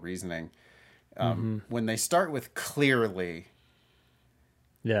logical reasoning. When they start with clearly,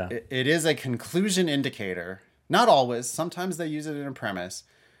 Yeah. it is a conclusion indicator. Not always. Sometimes they use it in a premise.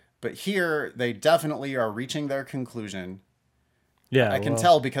 But here, they definitely are reaching their conclusion. Yeah. I can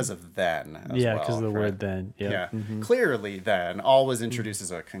tell because of then. Yeah, because of the word then. Yep. Yeah. Clearly, then always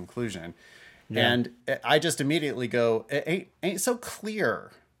introduces a conclusion. Yeah. And I just immediately go, it ain't so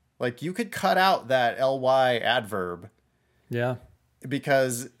clear. Like, you could cut out that ly adverb Yeah.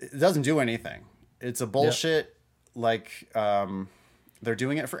 because it doesn't do anything. It's a bullshit, like, they're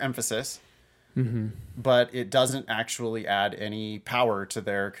doing it for emphasis, but it doesn't actually add any power to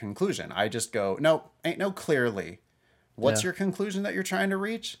their conclusion. I just go, no, ain't no clearly. What's Yeah. your conclusion that you're trying to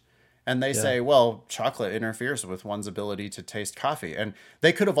reach? And they say, well, chocolate interferes with one's ability to taste coffee. And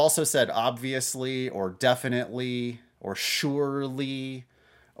they could have also said obviously or definitely or surely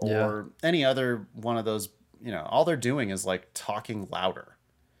or any other one of those. All they're doing is like talking louder.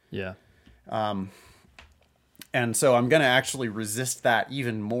 Yeah. And so I'm going to actually resist that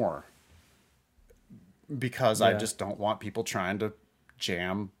even more because I just don't want people trying to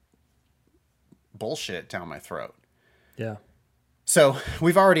jam bullshit down my throat. Yeah. So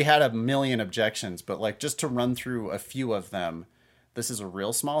we've already had a million objections, but like just to run through a few of them, this is a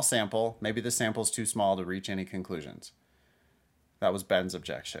real small sample. Maybe the sample's too small to reach any conclusions. That was Ben's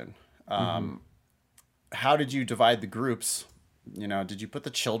objection. How did you divide the groups? Did you put the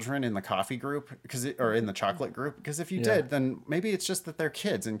children in the coffee group or in the chocolate group? Because if you did, then maybe it's just that they're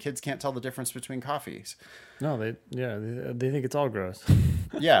kids and kids can't tell the difference between coffees. No, they think it's all gross.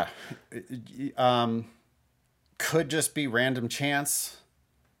 Yeah. Could just be random chance.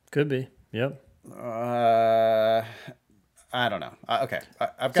 Could be. Yep. I don't know. Okay.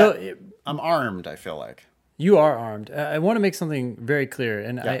 I'm armed, I feel like. You are armed. I want to make something very clear,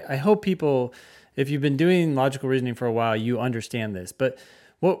 and I hope people, if you've been doing logical reasoning for a while, you understand this. But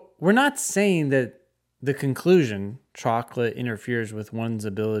we're not saying that the conclusion, chocolate interferes with one's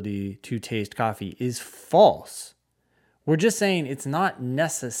ability to taste coffee, is false. We're just saying it's not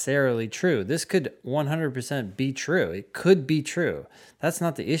necessarily true. This could 100% be true. It could be true. That's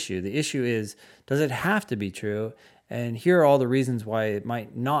not the issue. The issue is, does it have to be true? And here are all the reasons why it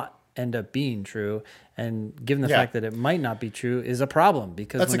might not end up being true. And given the fact that it might not be true is a problem,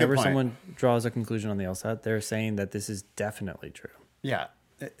 because That's whenever someone draws a conclusion on the LSAT, they're saying that this is definitely true. Yeah.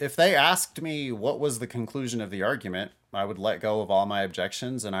 If they asked me what was the conclusion of the argument, I would let go of all my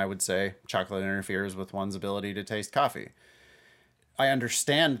objections and I would say chocolate interferes with one's ability to taste coffee. I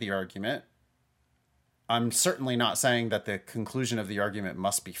understand the argument. I'm certainly not saying that the conclusion of the argument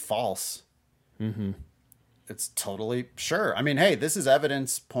must be false. it's totally sure. I mean, hey, this is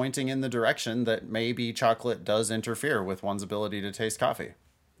evidence pointing in the direction that maybe chocolate does interfere with one's ability to taste coffee.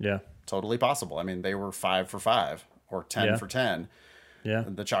 Yeah. Totally possible. I mean, they were 5 for 5 or 10 for 10. Yeah.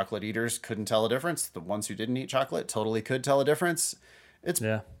 The chocolate eaters couldn't tell a difference. The ones who didn't eat chocolate totally could tell a difference. It's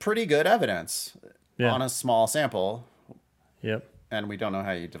pretty good evidence on a small sample. Yep. And we don't know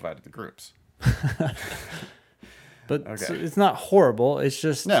how you divided the groups. But it's not horrible. It's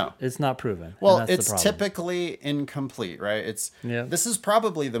just it's not proven. Well, it's typically incomplete, right? This is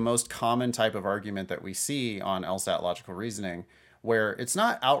probably the most common type of argument that we see on LSAT logical reasoning, where it's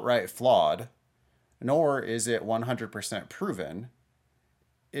not outright flawed, nor is it 100% proven.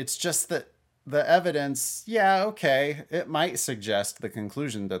 It's just that the evidence, it might suggest the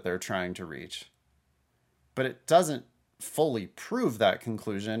conclusion that they're trying to reach, but it doesn't fully prove that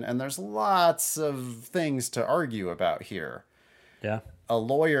conclusion, and there's lots of things to argue about here. Yeah. A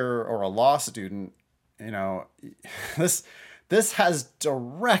lawyer or a law student, this has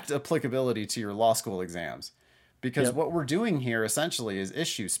direct applicability to your law school exams, because what we're doing here essentially is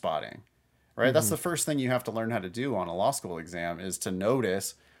issue spotting, right? Mm-hmm. That's the first thing you have to learn how to do on a law school exam, is to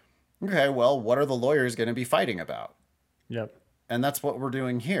notice, okay, well, what are the lawyers going to be fighting about? Yep. And that's what we're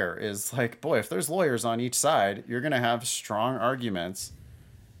doing here, is like, boy, if there's lawyers on each side, you're going to have strong arguments,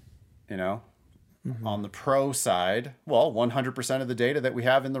 on the pro side. Well, 100% of the data that we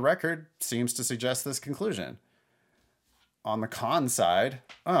have in the record seems to suggest this conclusion. On the con side,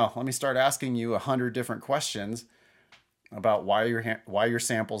 let me start asking you 100 different questions about why your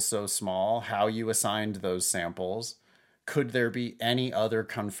sample's so small, how you assigned those samples. Could there be any other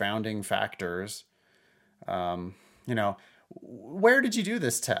confounding factors? Where did you do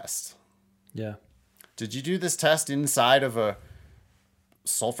this test? Yeah. Did you do this test inside of a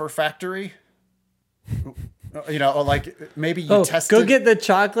sulfur factory? Like maybe you tested. Go get the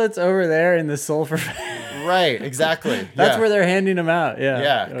chocolates over there in the sulfur factory. Right, exactly. That's where they're handing them out. Yeah.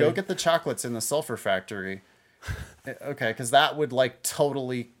 Yeah, go get the chocolates in the sulfur factory. Okay, because that would like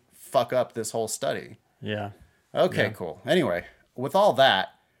totally fuck up this whole study. Yeah. Okay, cool. Anyway, with all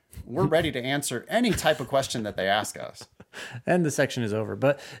that, we're ready to answer any type of question that they ask us. And the section is over,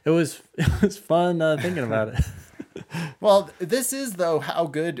 but it was fun thinking about it. Well, this is though how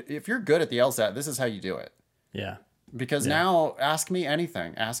good, if you're good at the LSAT, this is how you do it. Yeah. Because now ask me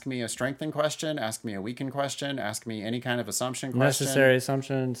anything. Ask me a strengthen question, ask me a weaken question, ask me any kind of assumption question. Necessary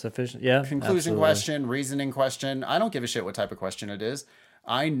assumption, sufficient. Yeah. Conclusion question, reasoning question. I don't give a shit what type of question it is.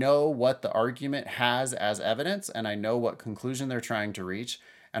 I know what the argument has as evidence, and I know what conclusion they're trying to reach.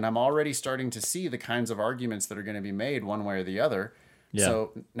 And I'm already starting to see the kinds of arguments that are going to be made one way or the other. Yeah.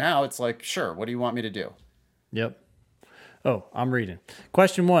 So now it's like, sure, what do you want me to do? Yep. Oh, I'm reading.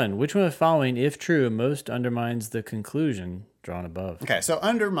 Question 1. Which one of the following, if true, most undermines the conclusion drawn above? Okay, so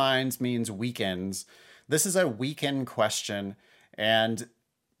undermines means weakens. This is a weaken question. And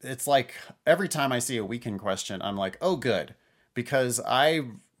it's like every time I see a weaken question, I'm like, oh, good. Because I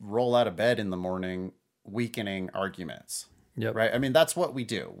roll out of bed in the morning weakening arguments. Yep. Right. I mean, that's what we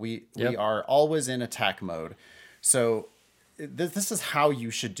do. We are always in attack mode. So this is how you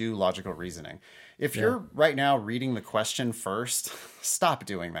should do logical reasoning. If you're right now reading the question first, stop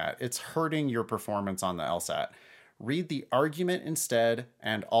doing that. It's hurting your performance on the LSAT. Read the argument instead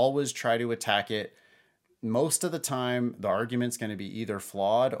and always try to attack it. Most of the time, the argument's going to be either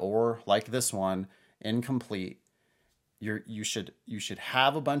flawed or, like this one, incomplete. You should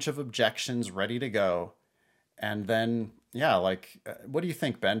have a bunch of objections ready to go. And then, what do you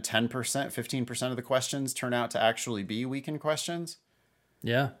think, Ben? 10%, 15% of the questions turn out to actually be weakened questions?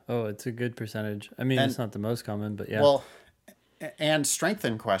 Yeah. Oh, it's a good percentage. I mean, it's not the most common, but yeah. Well, and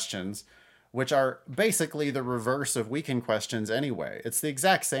strengthened questions, which are basically the reverse of weakened questions anyway. It's the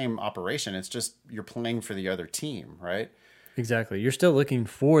exact same operation. It's just you're playing for the other team, right? Exactly. You're still looking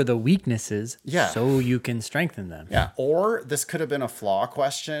for the weaknesses so you can strengthen them. Yeah. Or this could have been a flaw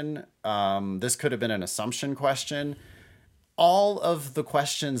question. This could have been an assumption question. All of the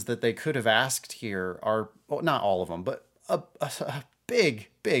questions that they could have asked here are, well, not all of them, but a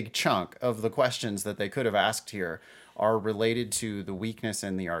big chunk of the questions that they could have asked here are related to the weakness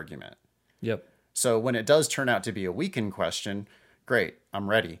in the argument. Yep. So when it does turn out to be a weakened question, great, I'm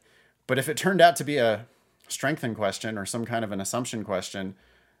ready. But if it turned out to be a strengthened question or some kind of an assumption question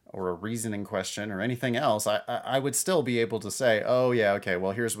or a reasoning question or anything else, I would still be able to say, oh yeah, okay,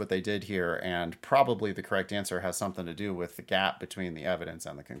 well, here's what they did here. And probably the correct answer has something to do with the gap between the evidence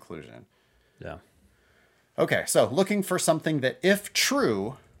and the conclusion. Yeah. Okay, so looking for something that, if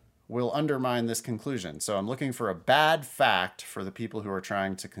true, will undermine this conclusion. So I'm looking for a bad fact for the people who are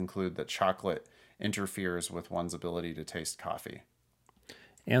trying to conclude that chocolate interferes with one's ability to taste coffee.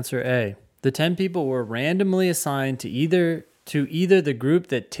 Answer A. The 10 people were randomly assigned to either the group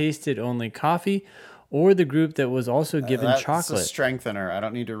that tasted only coffee or the group that was also given That's chocolate. a strengthener. I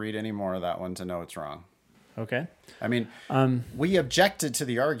don't need to read any more of that one to know it's wrong. Okay. I mean, we objected to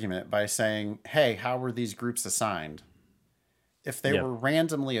the argument by saying, hey, how were these groups assigned? If they were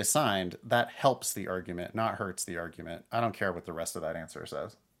randomly assigned, that helps the argument, not hurts the argument. I don't care what the rest of that answer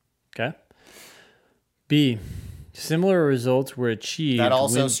says. Okay. B, similar results were achieved. That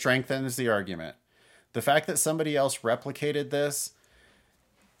also strengthens the argument. The fact that somebody else replicated this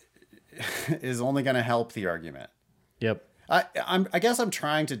is only going to help the argument. Yep. I guess I'm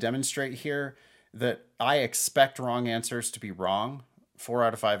trying to demonstrate here that I expect wrong answers to be wrong. 4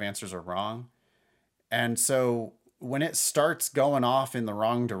 out of 5 answers are wrong. And so when it starts going off in the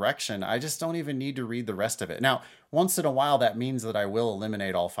wrong direction, I just don't even need to read the rest of it. Now, once in a while, that means that I will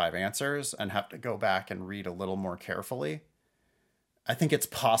eliminate all 5 answers and have to go back and read a little more carefully. I think it's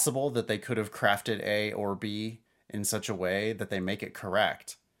possible that they could have crafted A or B in such a way that they make it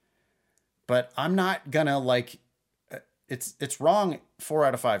correct. But I'm not gonna it's wrong 4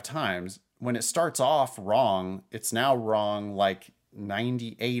 out of 5 times. When it starts off wrong, it's now wrong like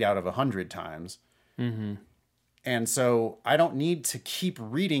 98 out of 100 times. Mm-hmm. And so I don't need to keep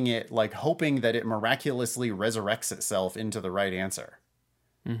reading it like hoping that it miraculously resurrects itself into the right answer.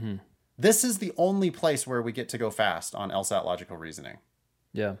 Mm-hmm. This is the only place where we get to go fast on LSAT logical reasoning.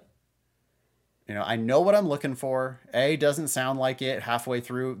 Yeah. You know, I know what I'm looking for. A doesn't sound like it halfway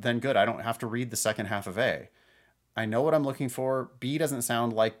through, then good. I don't have to read the second half of A. I know what I'm looking for. B doesn't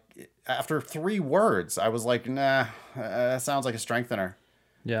sound like it. After 3 words, I was like, nah, that sounds like a strengthener.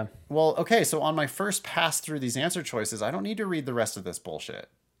 Yeah. Well, okay, so on my first pass through these answer choices, I don't need to read the rest of this bullshit.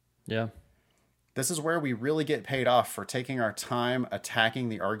 Yeah. This is where we really get paid off for taking our time attacking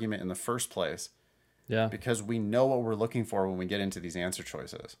the argument in the first place. Yeah. Because we know what we're looking for when we get into these answer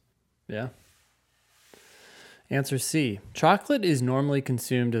choices. Yeah. Answer C. Chocolate is normally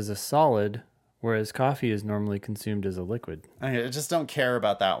consumed as a solid, whereas coffee is normally consumed as a liquid. I just don't care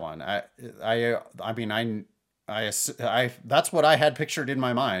about that one. That's what I had pictured in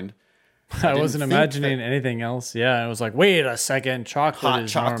my mind. I wasn't imagining anything else. Yeah, I was like, wait a second, chocolate hot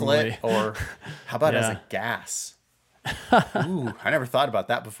is chocolate, normally... or how about as a gas? Ooh, I never thought about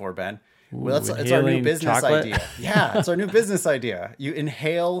that before, Ben. Well, it's our new business chocolate? idea. Yeah, it's our new business idea. You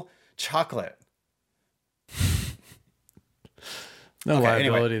inhale chocolate. No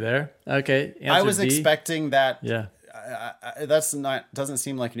liability there. Okay. I was B. expecting that. Yeah. Doesn't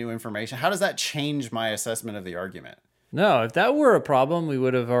seem like new information. How does that change my assessment of the argument? No, if that were a problem, we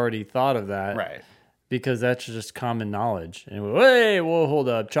would have already thought of that. Right. Because that's just common knowledge. And whoa, hold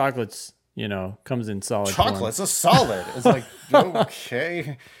up. Chocolate's, comes in solid form. Chocolate's a solid. It's like,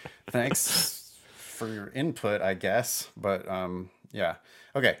 okay, thanks for your input, I guess. But yeah.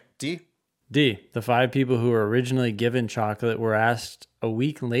 Okay, D. D. The 5 people who were originally given chocolate were asked a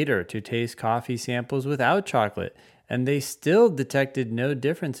week later to taste coffee samples without chocolate, and they still detected no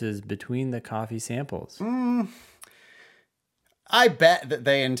differences between the coffee samples. I bet that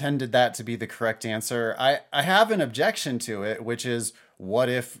they intended that to be the correct answer. I have an objection to it, which is, what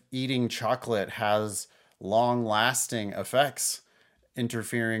if eating chocolate has long-lasting effects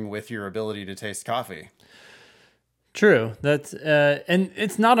interfering with your ability to taste coffee? True. That's and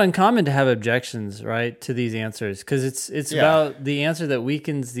it's not uncommon to have objections, right, to these answers, because it's about the answer that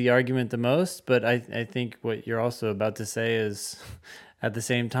weakens the argument the most. But I think what you're also about to say is, at the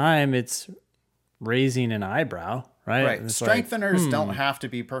same time, it's raising an eyebrow, right? Right. Strengtheners don't have to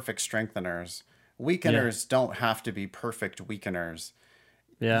be perfect strengtheners. Weakeners don't have to be perfect weakeners.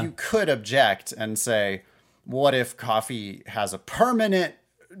 Yeah. You could object and say, what if coffee has a permanent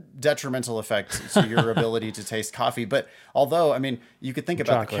detrimental effect to your ability to taste coffee? But although, I mean, you could think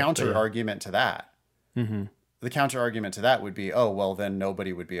about the counter argument to that. Mm-hmm. The counter argument to that would be, oh, well, then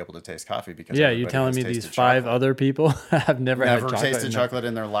nobody would be able to taste coffee because you're telling me these 5 other people have never tasted chocolate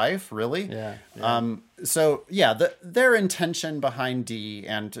in their life, really? Yeah. So yeah, their intention behind D,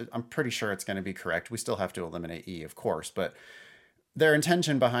 and I'm pretty sure it's going to be correct. We still have to eliminate E, of course, but their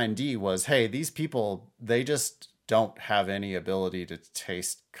intention behind D was, hey, these people, they just don't have any ability to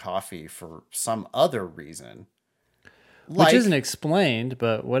taste coffee for some other reason. Which isn't explained,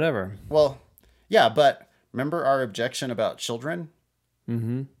 but whatever. Well, yeah, but remember our objection about children?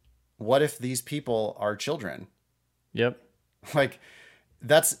 Mm-hmm. What if these people are children? Yep. It's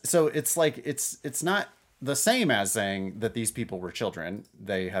not the same as saying that these people were children.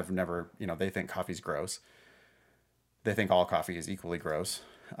 They have never, they think coffee's gross. They think all coffee is equally gross.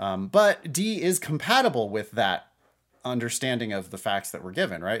 But D is compatible with that understanding of the facts that were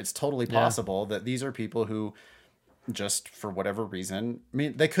given, right? It's totally possible that these are people who just for whatever reason. I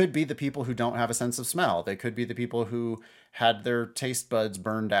mean, they could be the people who don't have a sense of smell. They could be the people who had their taste buds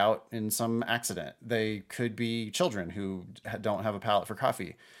burned out in some accident. They could be children who don't have a palate for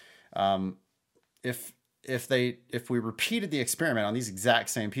coffee. If we repeated the experiment on these exact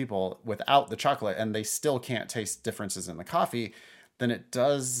same people without the chocolate and they still can't taste differences in the coffee, then it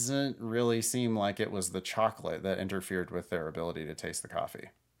doesn't really seem like it was the chocolate that interfered with their ability to taste the coffee.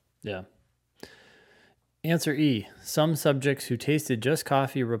 Yeah. Answer E. Some subjects who tasted just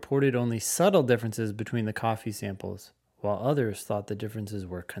coffee reported only subtle differences between the coffee samples, while others thought the differences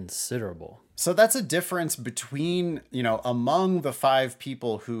were considerable. So that's a difference between, among the 5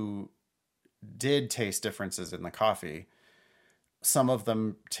 people who did taste differences in the coffee. Some of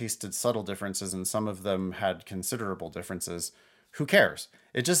them tasted subtle differences and some of them had considerable differences. Who cares?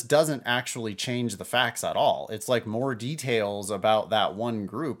 It just doesn't actually change the facts at all. It's like more details about that one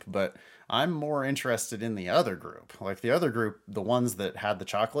group, but I'm more interested in the other group. Like the other group, the ones that had the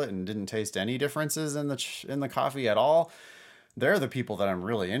chocolate and didn't taste any differences in the coffee at all, they're the people that I'm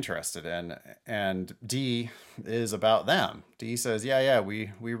really interested in. And D is about them. D says,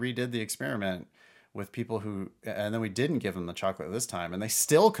 we redid the experiment with people who, and then we didn't give them the chocolate this time, and they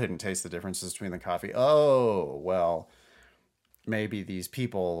still couldn't taste the differences between the coffee. Oh, well, maybe these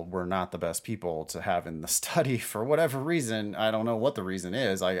people were not the best people to have in the study for whatever reason. I don't know what the reason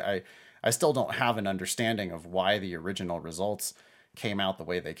is. I still don't have an understanding of why the original results came out the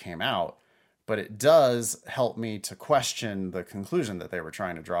way they came out, but it does help me to question the conclusion that they were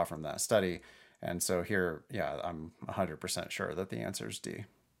trying to draw from that study. And so here, I'm 100% sure that the answer is D.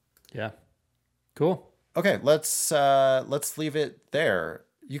 Yeah. Cool. Okay, let's leave it there.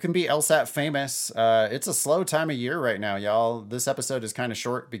 You can be LSAT famous. It's a slow time of year right now, y'all. This episode is kind of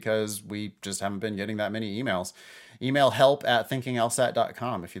short because we just haven't been getting that many emails. Email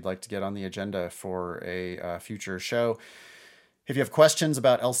help@thinkinglsat.com if you'd like to get on the agenda for a future show. If you have questions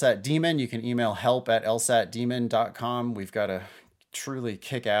about LSAT Demon, you can email help@lsatdemon.com. We've got a truly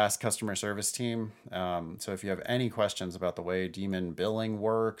kick-ass customer service team. So if you have any questions about the way Demon billing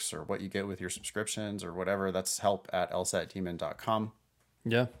works or what you get with your subscriptions or whatever, that's help@lsatdemon.com.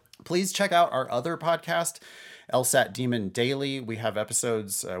 Yeah. Please check out our other podcast, LSAT Demon Daily. We have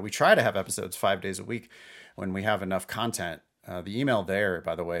episodes, we try to have episodes 5 days a week when we have enough content. The email there,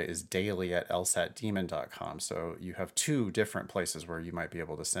 by the way, is daily@lsatdemon.com. So you have 2 different places where you might be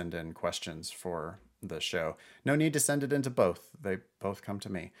able to send in questions for the show. No need to send it into both. They both come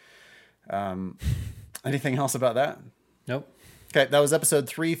to me. Anything else about that? Nope. Okay, that was episode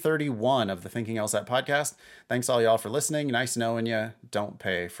 331 of the Thinking LSAT podcast. Thanks all y'all for listening. Nice knowing you. Don't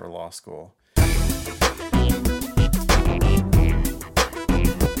pay for law school.